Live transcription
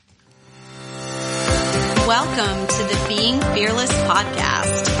Welcome to the Being Fearless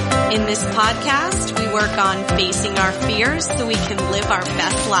podcast. In this podcast, we work on facing our fears so we can live our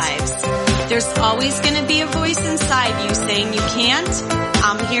best lives. There's always going to be a voice inside you saying you can't.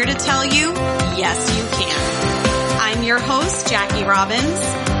 I'm here to tell you, yes, you can. I'm your host, Jackie Robbins.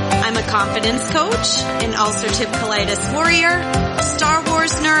 I'm a confidence coach, an ulcerative colitis warrior, Star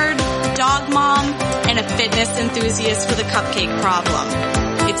Wars nerd, dog mom, and a fitness enthusiast with a cupcake problem.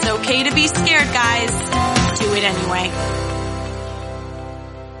 It's okay to be scared, guys. Do it anyway.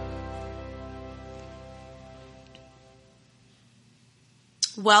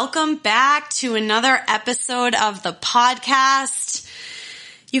 Welcome back to another episode of the podcast.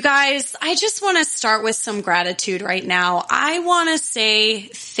 You guys, I just want to start with some gratitude right now. I want to say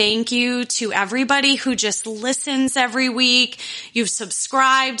thank you to everybody who just listens every week. You've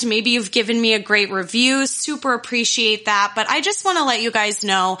subscribed. Maybe you've given me a great review. Super appreciate that. But I just want to let you guys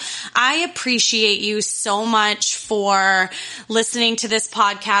know I appreciate you so much for listening to this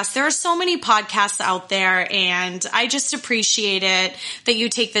podcast. There are so many podcasts out there, and I just appreciate it that you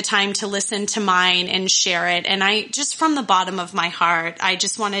take the time to listen to mine and share it. And I just, from the bottom of my heart, I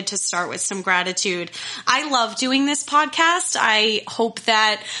just wanted to start with some gratitude. I love doing this podcast. I hope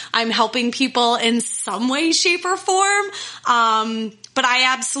that I'm helping people in some way, shape, or form. But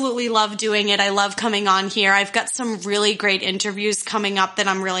I absolutely love doing it. I love coming on here. I've got some really great interviews coming up that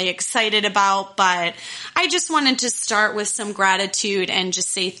I'm really excited about, but I just wanted to start with some gratitude and just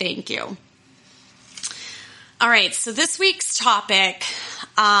say thank you. All right. So this week's topic,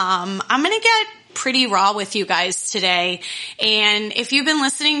 I'm going to get pretty raw with you guys today. And if you've been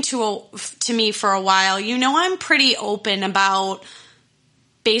listening to me for a while, you know I'm pretty open about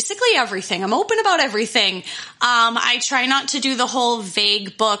basically everything. I'm open about everything. I try not to do the whole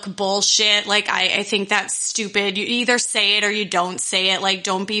vague book bullshit. Like, I think that's stupid. You either say it or you don't say it. Like,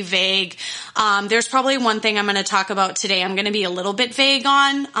 don't be vague. There's probably one thing I'm going to talk about today I'm going to be a little bit vague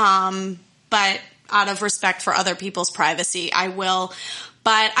on, but out of respect for other people's privacy, I will.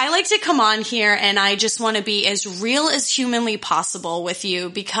 But I like to come on here and I just want to be as real as humanly possible with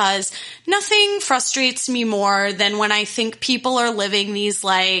you, because nothing frustrates me more than when I think people are living these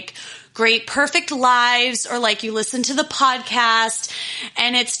like great, perfect lives, or like you listen to the podcast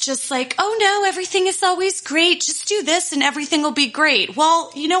and it's just like, oh no, everything is always great. Just do this and everything will be great.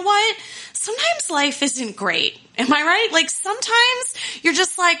 Well, you know what? Sometimes life isn't great. Am I right? Like sometimes you're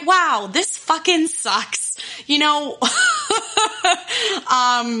just like, wow, this fucking sucks. You know,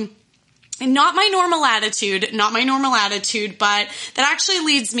 not my normal attitude, but that actually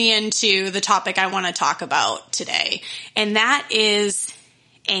leads me into the topic I want to talk about today. And that is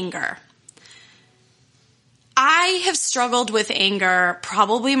anger. I have struggled with anger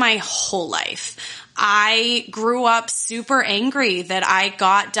probably my whole life. I grew up super angry that I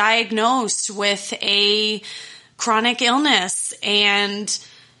got diagnosed with a chronic illness, and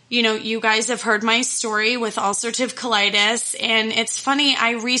you know, you guys have heard my story with ulcerative colitis, and it's funny,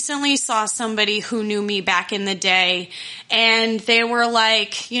 I recently saw somebody who knew me back in the day, and they were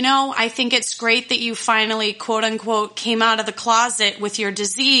like, you know, I think it's great that you finally, quote unquote, came out of the closet with your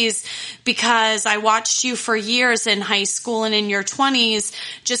disease, because I watched you for years in high school and in your 20s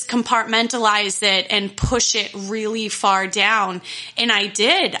just compartmentalize it and push it really far down. And I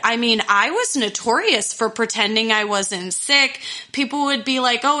did. I mean, I was notorious for pretending I wasn't sick. People would be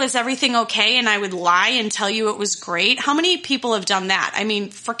like, oh, is everything okay? And I would lie and tell you it was great. How many people have done that? I mean,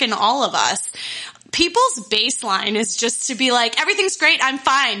 frickin' all of us. People's baseline is just to be like, everything's great, I'm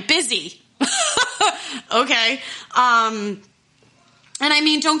fine, busy. Okay. And I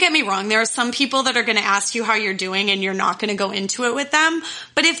mean, don't get me wrong. There are some people that are going to ask you how you're doing and you're not going to go into it with them.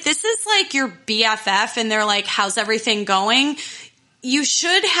 But if this is like your BFF and they're like, how's everything going? You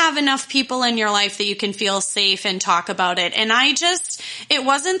should have enough people in your life that you can feel safe and talk about it. And it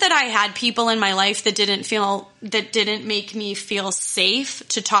wasn't that I had people in my life that didn't make me feel safe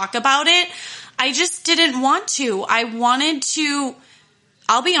to talk about it. I just didn't want to. I wanted to.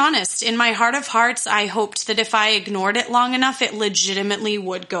 I'll be honest, in my heart of hearts, I hoped that if I ignored it long enough, it legitimately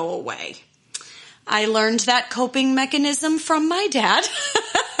would go away. I learned that coping mechanism from my dad.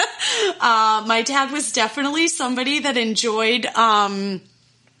 My dad was definitely somebody that enjoyed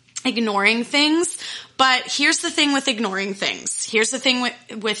ignoring things. But here's the thing with ignoring things. Here's the thing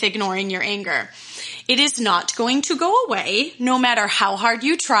with ignoring your anger. It is not going to go away no matter how hard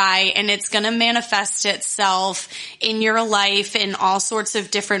you try, and it's going to manifest itself in your life in all sorts of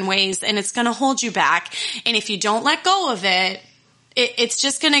different ways, and it's going to hold you back. And if you don't let go of it, it's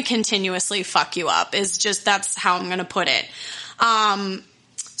just going to continuously fuck you up. That's how I'm going to put it.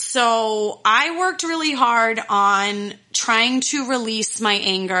 So I worked really hard on trying to release my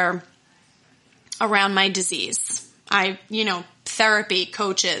anger around my disease. Therapy,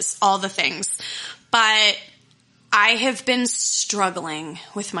 coaches, all the things. But I have been struggling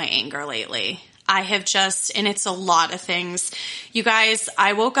with my anger lately. And it's a lot of things. You guys,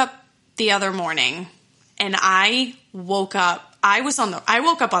 I woke up the other morning and I woke up on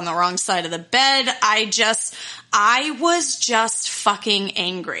the wrong side of the bed. I was just fucking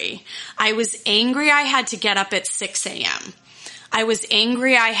angry. I was angry I had to get up at 6 a.m. I was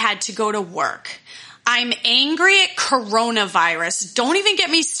angry I had to go to work. I'm angry at coronavirus. Don't even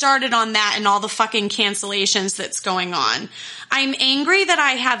get me started on that and all the fucking cancellations that's going on. I'm angry that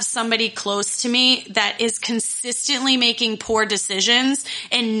I have somebody close to me that is consistently making poor decisions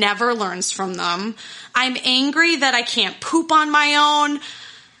and never learns from them. I'm angry that I can't poop on my own.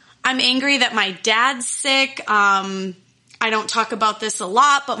 I'm angry that my dad's sick. I don't talk about this a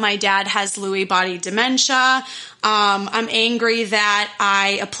lot, but my dad has Lewy body dementia. I'm angry that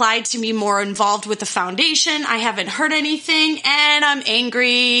I applied to be more involved with the foundation. I haven't heard anything. And I'm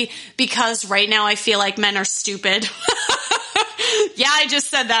angry because right now I feel like men are stupid. Yeah, I just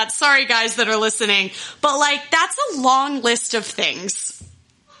said that. Sorry, guys that are listening. But that's a long list of things.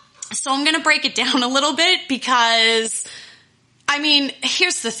 So I'm going to break it down a little bit because,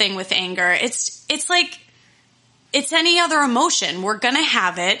 here's the thing with anger. It's like, it's any other emotion. We're going to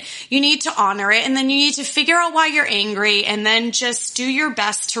have it. You need to honor it. And then you need to figure out why you're angry and then just do your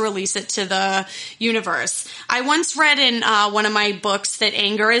best to release it to the universe. I once read in one of my books that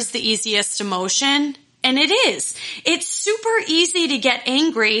anger is the easiest emotion. And it is. It's super easy to get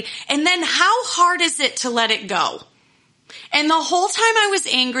angry. And then how hard is it to let it go? And the whole time I was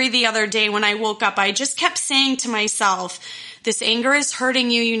angry the other day when I woke up, I just kept saying to myself, this anger is hurting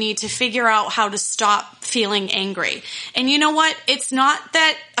you. You need to figure out how to stop feeling angry. And you know what? It's not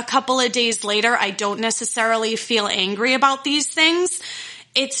that a couple of days later, I don't necessarily feel angry about these things.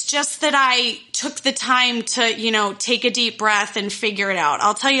 It's just that I took the time to, take a deep breath and figure it out.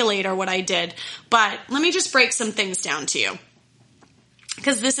 I'll tell you later what I did. But let me just break some things down to you,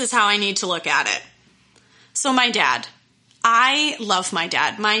 because this is how I need to look at it. So my dad. I love my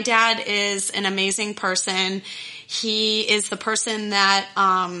dad. My dad is an amazing person. He is the person that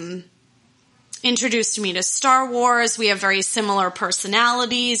introduced me to Star Wars. We have very similar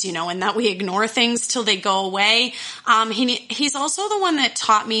personalities, in that we ignore things till they go away. He's also the one that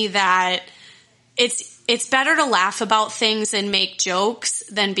taught me that it's better to laugh about things and make jokes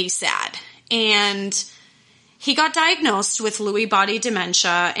than be sad. And he got diagnosed with Lewy body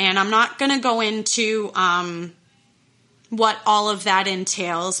dementia, and I'm not going to go into what all of that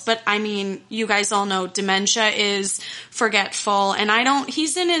entails. But you guys all know dementia is forgetful, and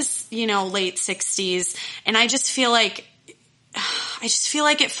he's in his, late 60s, and I just feel like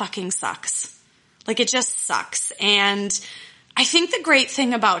it fucking sucks. It just sucks. And I think the great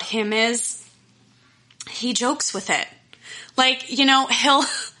thing about him is he jokes with it.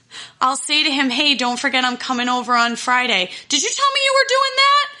 I'll say to him, hey, don't forget I'm coming over on Friday. Did you tell me you were doing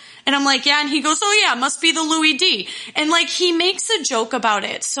that? And I'm like, yeah. And he goes, oh yeah, must be the Louis D. And he makes a joke about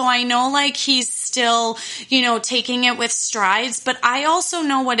it. So I know he's still, taking it with strides, but I also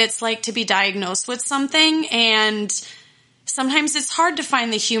know what it's like to be diagnosed with something. And sometimes it's hard to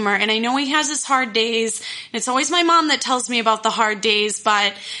find the humor. And I know he has his hard days. And it's always my mom that tells me about the hard days,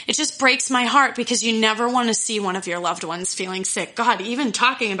 but it just breaks my heart because you never want to see one of your loved ones feeling sick. God, even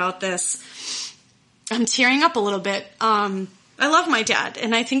talking about this, I'm tearing up a little bit. I love my dad,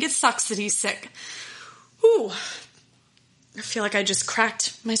 and I think it sucks that he's sick. Ooh, I feel like I just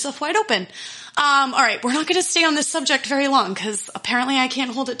cracked myself wide open. All right, we're not going to stay on this subject very long because apparently I can't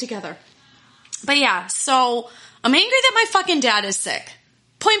hold it together. But yeah, so I'm angry that my fucking dad is sick.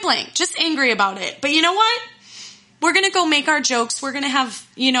 Point blank, just angry about it. But you know what? We're going to go make our jokes. We're going to have,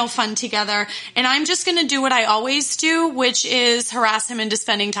 fun together. And I'm just going to do what I always do, which is harass him into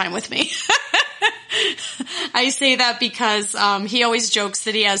spending time with me. I say that because he always jokes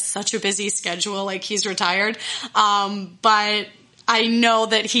that he has such a busy schedule, he's retired. But I know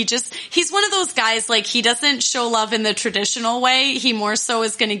that he's one of those guys, he doesn't show love in the traditional way. He more so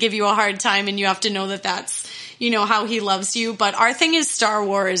is going to give you a hard time, and you have to know that that's, how he loves you. But our thing is Star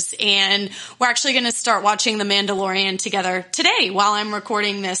Wars, and we're actually going to start watching The Mandalorian together today while I'm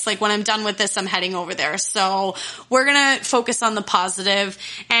recording this. When I'm done with this, I'm heading over there. So we're going to focus on the positive.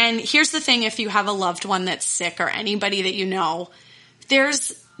 And here's the thing, if you have a loved one that's sick or anybody that you know,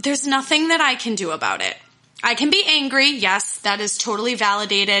 there's nothing that I can do about it. I can be angry. Yes, that is totally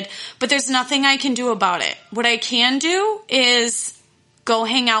validated, but there's nothing I can do about it. What I can do is go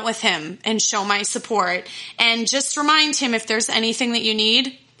hang out with him and show my support and just remind him if there's anything that you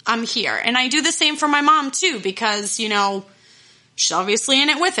need, I'm here. And I do the same for my mom too, because, she's obviously in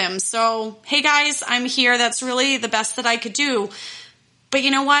it with him. So, hey guys, I'm here. That's really the best that I could do. But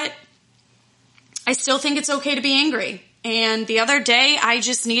you know what? I still think it's okay to be angry. And the other day, I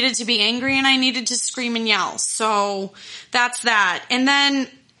just needed to be angry and I needed to scream and yell. So that's that. And then,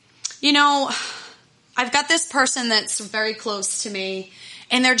 you know, I've got this person that's very close to me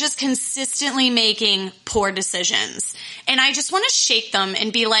and they're just consistently making poor decisions. And I just want to shake them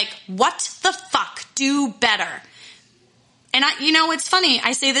and be like, what the fuck? Do better. And it's funny.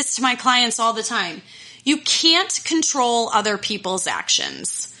 I say this to my clients all the time. You can't control other people's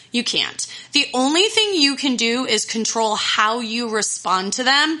actions. You can't. The only thing you can do is control how you respond to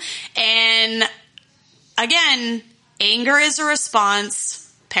them. And again, anger is a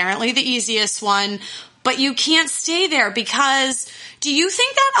response, apparently the easiest one, but you can't stay there because do you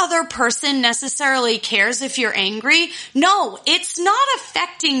think that other person necessarily cares if you're angry? No, it's not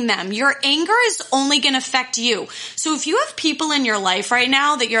affecting them. Your anger is only going to affect you. So if you have people in your life right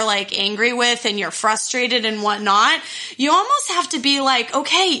now that you're like angry with and you're frustrated and whatnot, you almost have to be like,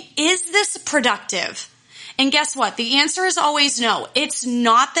 okay, is this productive? And guess what? The answer is always no. It's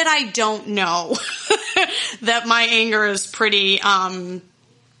not that I don't know that my anger is pretty, I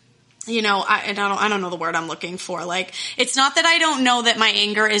don't know the word I'm looking for. Like, it's not that I don't know that my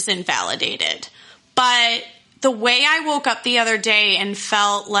anger is invalidated, but the way I woke up the other day and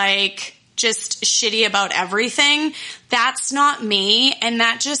felt like just shitty about everything, that's not me. And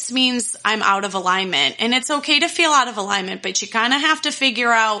that just means I'm out of alignment. And it's okay to feel out of alignment, but you kind of have to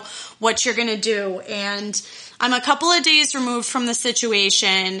figure out what you're going to do. And I'm a couple of days removed from the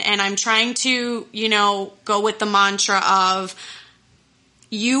situation and I'm trying to, go with the mantra of,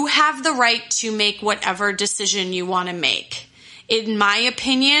 you have the right to make whatever decision you want to make. In my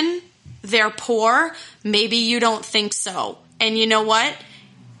opinion, they're poor. Maybe you don't think so. And you know what?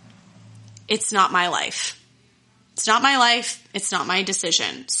 It's not my life. It's not my life. It's not my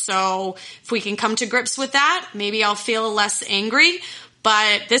decision. So if we can come to grips with that, maybe I'll feel less angry.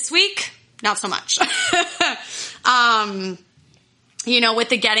 But this week, not so much. With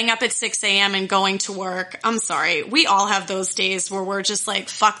the getting up at 6 a.m. and going to work, I'm sorry. We all have those days where we're just like,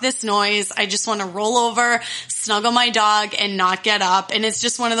 fuck this noise. I just want to roll over, snuggle my dog and not get up. And it's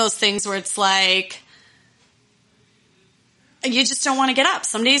just one of those things where it's like, you just don't want to get up.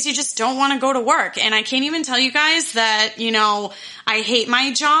 Some days you just don't want to go to work. And I can't even tell you guys that, I hate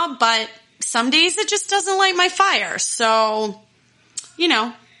my job, but some days it just doesn't light my fire. So,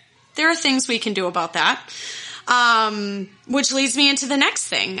 there are things we can do about that. Which leads me into the next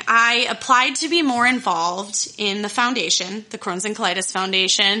thing. I applied to be more involved in the foundation, the Crohn's and Colitis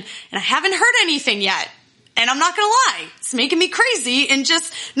Foundation, and I haven't heard anything yet. And I'm not going to lie, it's making me crazy and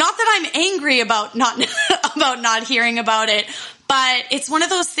just not that I'm angry about not hearing about it, but it's one of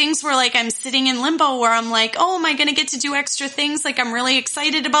those things where like I'm sitting in limbo where I'm like, oh, am I going to get to do extra things? Like I'm really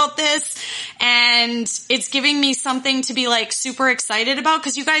excited about this and it's giving me something to be like super excited about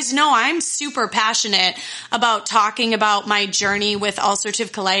because you guys know I'm super passionate about talking about my journey with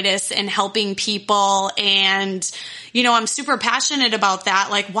ulcerative colitis and helping people and I'm super passionate about that.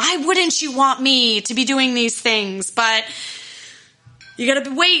 Like, why wouldn't you want me to be doing these things? But you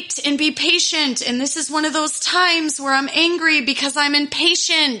gotta wait and be patient. And this is one of those times where I'm angry because I'm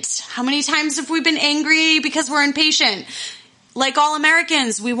impatient. How many times have we been angry because we're impatient? Like all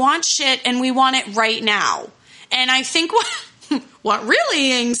Americans, we want shit and we want it right now. And I think what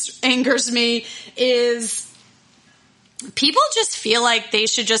really angers me is people just feel like they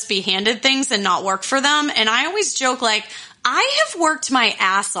should just be handed things and not work for them. And I always joke like, I have worked my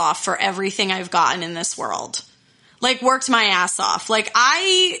ass off for everything I've gotten in this world. Like worked my ass off. Like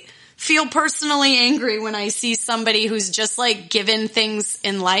I feel personally angry when I see somebody who's just like given things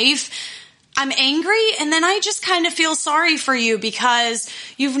in life. I'm angry and then I just kind of feel sorry for you because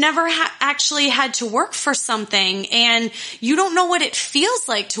you've never actually had to work for something and you don't know what it feels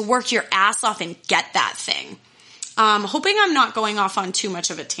like to work your ass off and get that thing. Hoping I'm not going off on too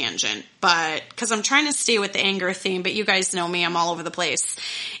much of a tangent, but because I'm trying to stay with the anger theme, but you guys know me, I'm all over the place.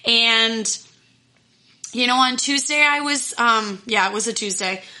 And, on Tuesday I was, it was a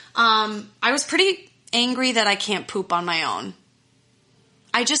Tuesday. I was pretty angry that I can't poop on my own.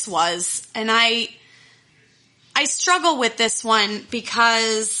 I just was. And I struggle with this one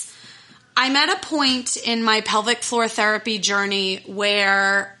because I'm at a point in my pelvic floor therapy journey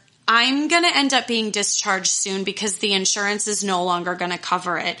where I'm going to end up being discharged soon because the insurance is no longer going to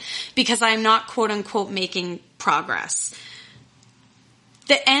cover it because I'm not quote unquote making progress.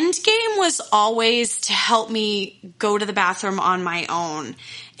 The end game was always to help me go to the bathroom on my own.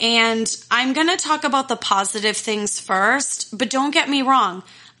 And I'm going to talk about the positive things first, but don't get me wrong.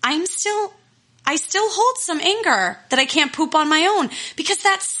 I I still hold some anger that I can't poop on my own because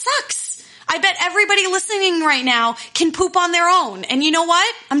that sucks. I bet everybody listening right now can poop on their own. And you know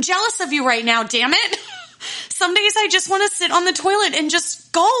what? I'm jealous of you right now, damn it. Some days I just want to sit on the toilet and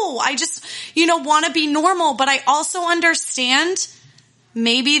just go. I just, want to be normal, but I also understand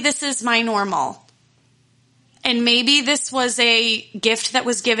maybe this is my normal. And maybe this was a gift that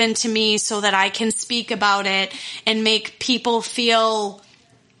was given to me so that I can speak about it and make people feel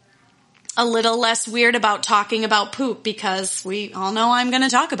a little less weird about talking about poop, because we all know I'm going to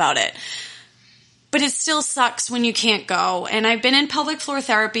talk about it. But it still sucks when you can't go. And I've been in pelvic floor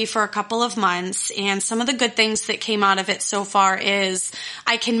therapy for a couple of months, and some of the good things that came out of it so far is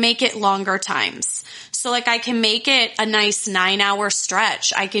I can make it longer times. So I can make it a nice 9-hour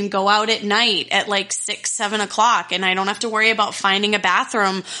stretch. I can go out at night at 6, 7 o'clock, and I don't have to worry about finding a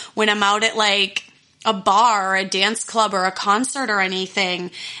bathroom when I'm out at a bar or a dance club or a concert or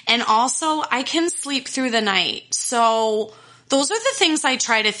anything. And also I can sleep through the night. So those are the things I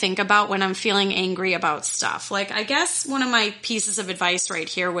try to think about when I'm feeling angry about stuff. I guess one of my pieces of advice right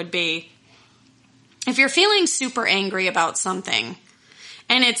here would be, if you're feeling super angry about something,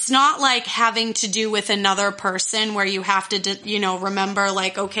 and it's not having to do with another person where you have to, remember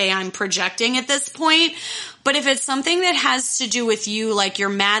okay, I'm projecting at this point. But if it's something that has to do with you, you're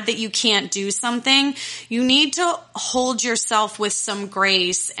mad that you can't do something, you need to hold yourself with some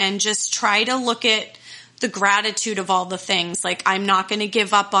grace and just try to look at the gratitude of all the things. I'm not going to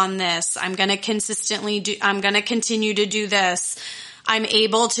give up on this. I'm going to I'm going to continue to do this. I'm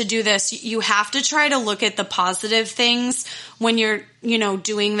able to do this. You have to try to look at the positive things when you're,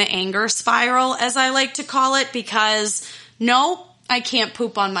 doing the anger spiral, as I like to call it, because no, I can't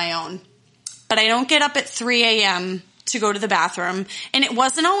poop on my own, but I don't get up at 3 a.m. to go to the bathroom. And it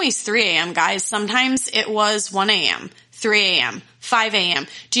wasn't always 3 a.m., guys. Sometimes it was 1 a.m., 3 a.m., 5 a.m.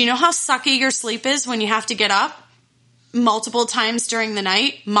 Do you know how sucky your sleep is when you have to get up multiple times during the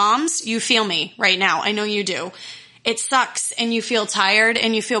night? Moms, you feel me right now. I know you do. It sucks, and you feel tired,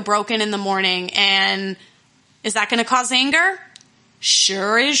 and you feel broken in the morning. And is that going to cause anger?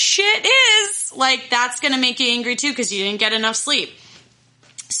 Sure as shit is. That's going to make you angry too because you didn't get enough sleep.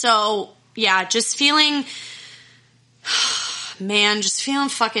 So yeah, just feeling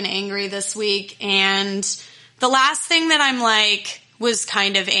fucking angry this week. And the last thing that I'm was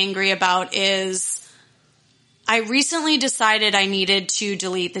kind of angry about is I recently decided I needed to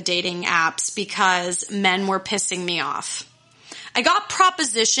delete the dating apps because men were pissing me off. I got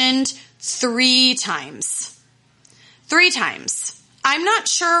propositioned 3 times. 3 times. I'm not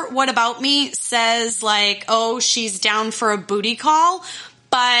sure what about me says oh, she's down for a booty call,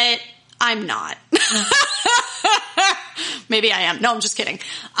 but I'm not. Maybe I am. No, I'm just kidding.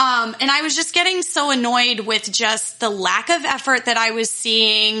 And I was just getting so annoyed with just the lack of effort that I was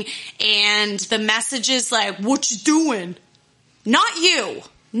seeing and the messages what you doing? Not you.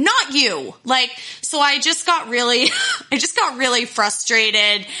 Not you. So I just got really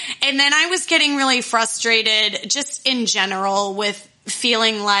frustrated. And then I was getting really frustrated just in general with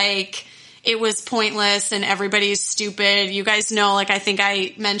feeling it was pointless and everybody's stupid. You guys know, I think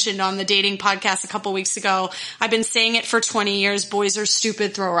I mentioned on the dating podcast a couple weeks ago, I've been saying it for 20 years, boys are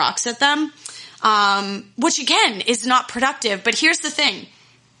stupid, throw rocks at them. Which again is not productive. But here's the thing.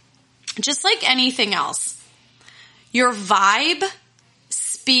 Just like anything else, your vibe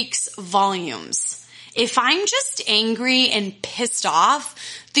speaks volumes. If I'm just angry and pissed off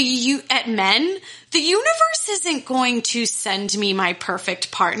at men, the universe isn't going to send me my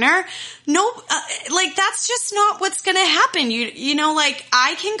perfect partner. No, that's just not what's going to happen.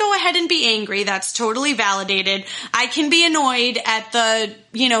 I can go ahead and be angry. That's totally validated. I can be annoyed at the,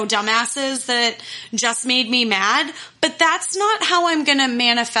 dumbasses that just made me mad, but that's not how I'm going to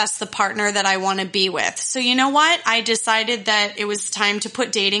manifest the partner that I want to be with. So you know what? I decided that it was time to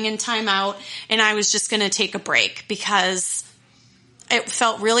put dating in time out, and I was just going to take a break because it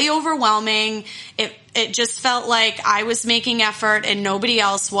felt really overwhelming. It just felt like I was making effort and nobody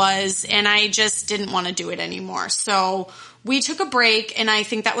else was, and I just didn't want to do it anymore. So we took a break, and I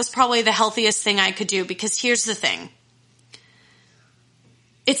think that was probably the healthiest thing I could do, because here's the thing.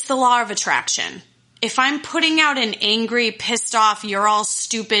 It's the law of attraction. If I'm putting out an angry, pissed off, you're all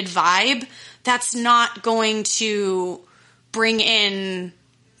stupid vibe, that's not going to bring in,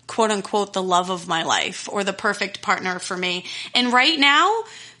 quote unquote, the love of my life or the perfect partner for me. And right now,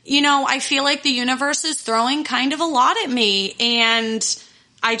 I feel like the universe is throwing kind of a lot at me, and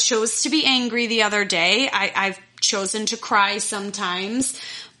I chose to be angry the other day. I've chosen to cry sometimes,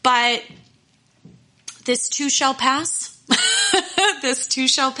 but this too shall pass. This too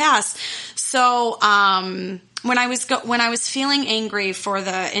shall pass. So, when I was feeling angry for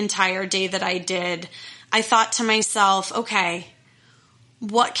the entire day that I did, I thought to myself, okay,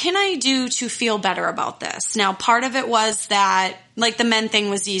 what can I do to feel better about this? Now, part of it was that, like, the men thing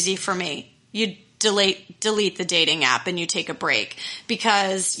was easy for me. You delete the dating app and you take a break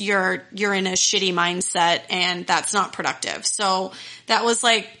because you're in a shitty mindset and that's not productive. So that was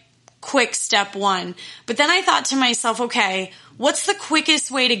like quick step one. But then I thought to myself, okay, what's the quickest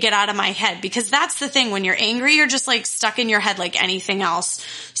way to get out of my head? Because that's the thing. When you're angry, you're just like stuck in your head like anything else.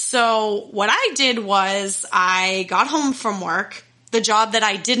 So what I did was I got home from work, the job that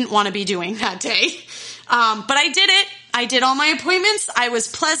I didn't want to be doing that day. But I did it. I did all my appointments. I was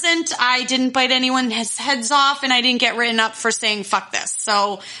pleasant. I didn't bite anyone's heads off, and I didn't get written up for saying fuck this.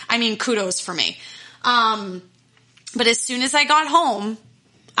 So, I mean, kudos for me. But as soon as I got home,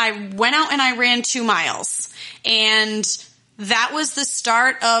 I went out and I ran 2 miles. And that was the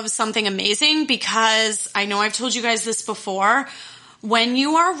start of something amazing, because I know I've told you guys this before. When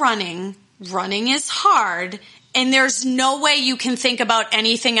you are running is hard. And there's no way you can think about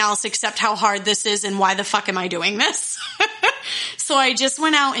anything else except how hard this is and why the fuck am I doing this? So I just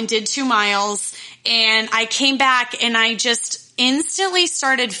went out and did 2 miles, and I came back and I just instantly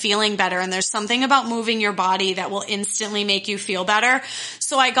started feeling better. And there's something about moving your body that will instantly make you feel better.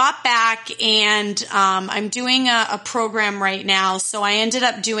 So I got back, and I'm doing a program right now. So I ended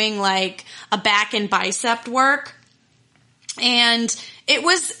up doing like a back and bicep work. And it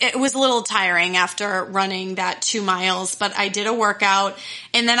was a little tiring after running that 2 miles, but I did a workout,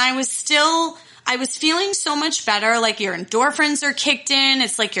 and then I was feeling so much better. Like, your endorphins are kicked in.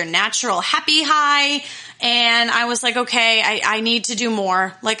 It's like your natural happy high. And I was like, okay, I need to do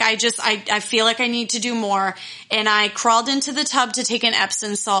more. Like, I feel like I need to do more. And I crawled into the tub to take an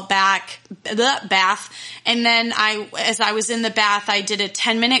Epsom salt bath. And then as I was in the bath, I did a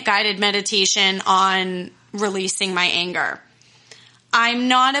 10-minute guided meditation on releasing my anger. I'm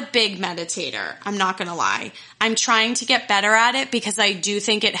not a big meditator. I'm not going to lie. I'm trying to get better at it because I do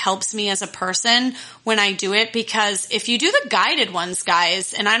think it helps me as a person when I do it. Because if you do the guided ones,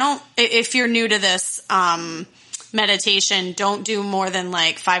 guys, and if you're new to this, meditation, don't do more than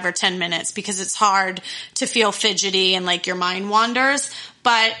like 5 or 10 minutes because it's hard to feel fidgety and like your mind wanders.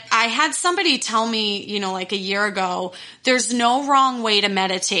 But I had somebody tell me, like a year ago, there's no wrong way to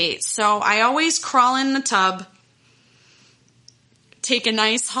meditate. So I always crawl in the tub, take a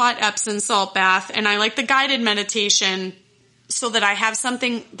nice hot Epsom salt bath, and I like the guided meditation so that I have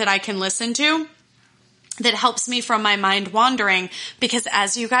something that I can listen to that helps me from my mind wandering, because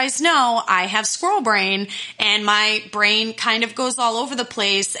as you guys know, I have squirrel brain and my brain kind of goes all over the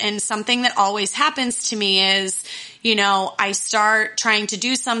place. And something that always happens to me is, I start trying to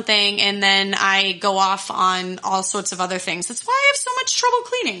do something and then I go off on all sorts of other things. That's why I have so much trouble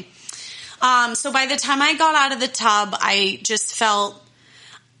cleaning. So by the time I got out of the tub, I just felt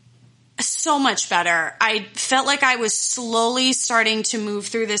so much better. I felt like I was slowly starting to move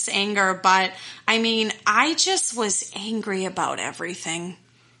through this anger, but I mean, I just was angry about everything.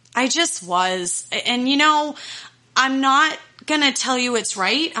 I just was. And I'm not going to tell you it's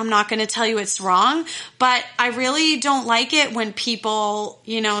right. I'm not going to tell you it's wrong, but I really don't like it when people,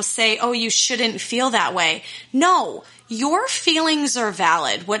 say, oh, you shouldn't feel that way. No. Your feelings are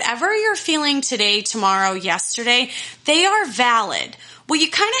valid. Whatever you're feeling today, tomorrow, yesterday, they are valid. What you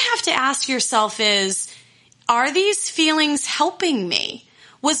kind of have to ask yourself is, are these feelings helping me?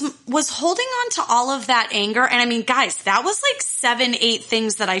 Was holding on to all of that anger, and I mean, guys, that was like 7, 8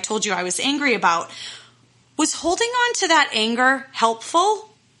 things that I told you I was angry about. Was holding on to that anger helpful?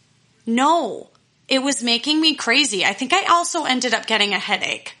 No. It was making me crazy. I think I also ended up getting a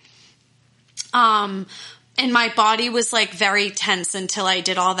headache. And my body was like very tense until I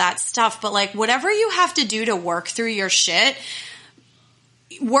did all that stuff. But like, whatever you have to do to work through your shit,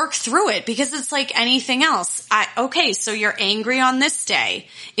 work through it, because it's like anything else. Okay, so you're angry on this day.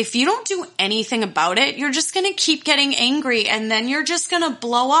 If you don't do anything about it, you're just going to keep getting angry, and then you're just going to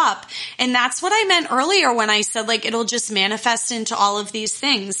blow up. And that's what I meant earlier when I said like it'll just manifest into all of these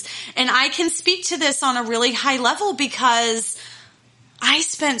things. And I can speak to this on a really high level because I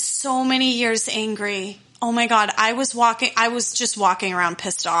spent so many years angry. Oh my God, I was just walking around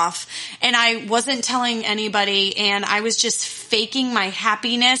pissed off, and I wasn't telling anybody, and I was just faking my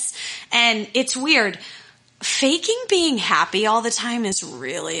happiness. And it's weird. Faking being happy all the time is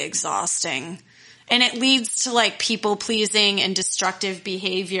really exhausting. And it leads to like people pleasing and destructive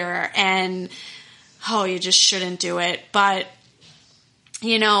behavior, and you just shouldn't do it. But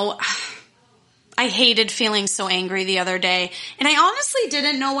I hated feeling so angry the other day, and I honestly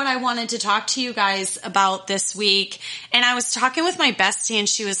didn't know what I wanted to talk to you guys about this week. And I was talking with my bestie, and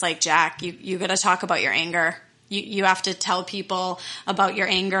she was like, Jack, you got to talk about your anger. You have to tell people about your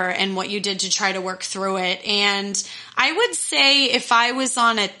anger and what you did to try to work through it. And I would say if I was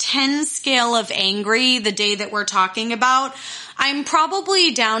on a 10 scale of angry the day that we're talking about, I'm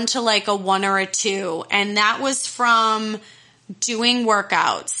probably down to like a 1 or a 2. And that was from doing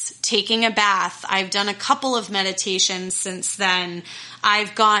workouts, taking a bath. I've done a couple of meditations since then.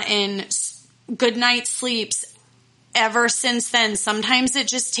 I've gotten good night's sleeps ever since then. Sometimes it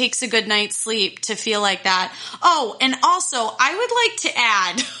just takes a good night's sleep to feel like that. Oh, and also I would like to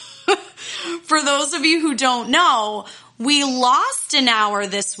add, for those of you who don't know, we lost an hour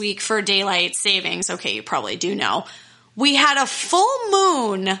this week for daylight savings. Okay, you probably do know. We had a full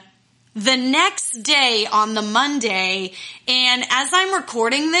moon the next day on the Monday, and as I'm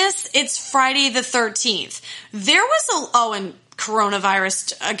recording this, it's Friday the 13th. There was and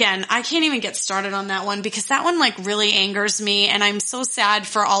coronavirus, again, I can't even get started on that one because that one like really angers me, and I'm so sad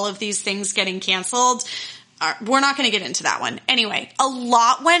for all of these things getting canceled. We're not going to get into that one. Anyway, a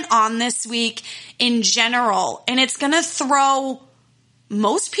lot went on this week in general, and it's going to throw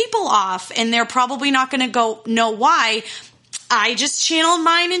most people off, and they're probably not going to know why. I just channeled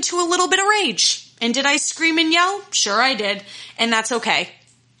mine into a little bit of rage. And did I scream and yell? Sure I did. And that's okay.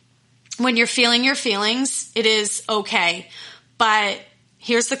 When you're feeling your feelings, it is okay. But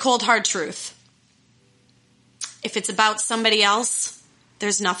here's the cold hard truth. If it's about somebody else,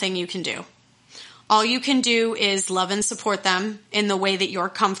 there's nothing you can do. All you can do is love and support them in the way that you're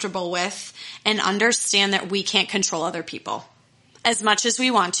comfortable with, and understand that we can't control other people. As much as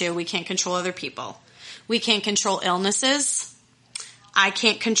we want to, we can't control other people. We can't control illnesses. I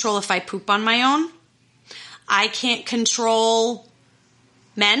can't control if I poop on my own. I can't control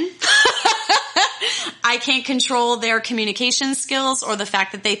men. I can't control their communication skills or the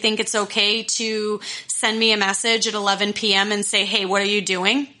fact that they think it's okay to send me a message at 11 p.m. and say, hey, what are you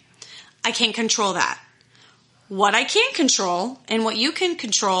doing? I can't control that. What I can control and what you can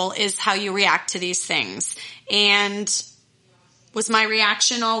control is how you react to these things. And was my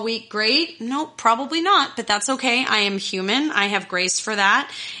reaction all week great? No, probably not, but that's okay. I am human. I have grace for that,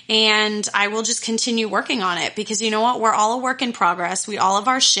 and I will just continue working on it because you know what? We're all a work in progress. We all have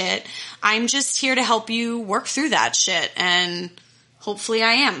our shit. I'm just here to help you work through that shit, and hopefully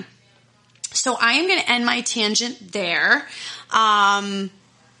I am. So I am going to end my tangent there.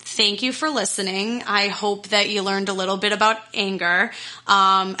 Thank you for listening. I hope that you learned a little bit about anger.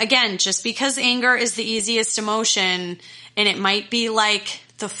 Again, just because anger is the easiest emotion, and it might be like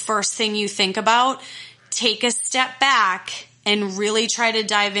the first thing you think about, take a step back and really try to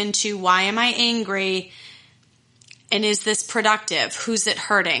dive into why am I angry, and is this productive? Who's it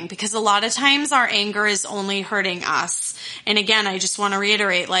hurting? Because a lot of times our anger is only hurting us. And again, I just want to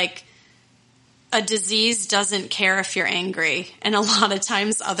reiterate, like, a disease doesn't care if you're angry. And a lot of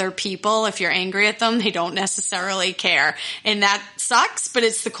times other people, if you're angry at them, they don't necessarily care. And that sucks, but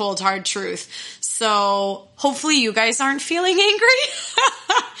it's the cold, hard truth. So hopefully you guys aren't feeling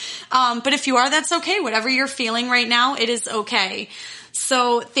angry. But if you are, that's okay. Whatever you're feeling right now, it is okay.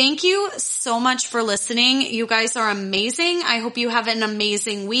 So thank you so much for listening. You guys are amazing. I hope you have an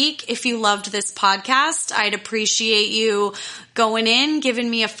amazing week. If you loved this podcast, I'd appreciate you going in, giving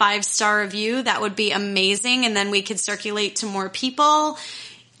me a 5-star review. That would be amazing. And then we could circulate to more people.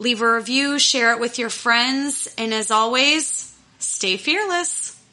 Leave a review, share it with your friends. And as always, stay fearless.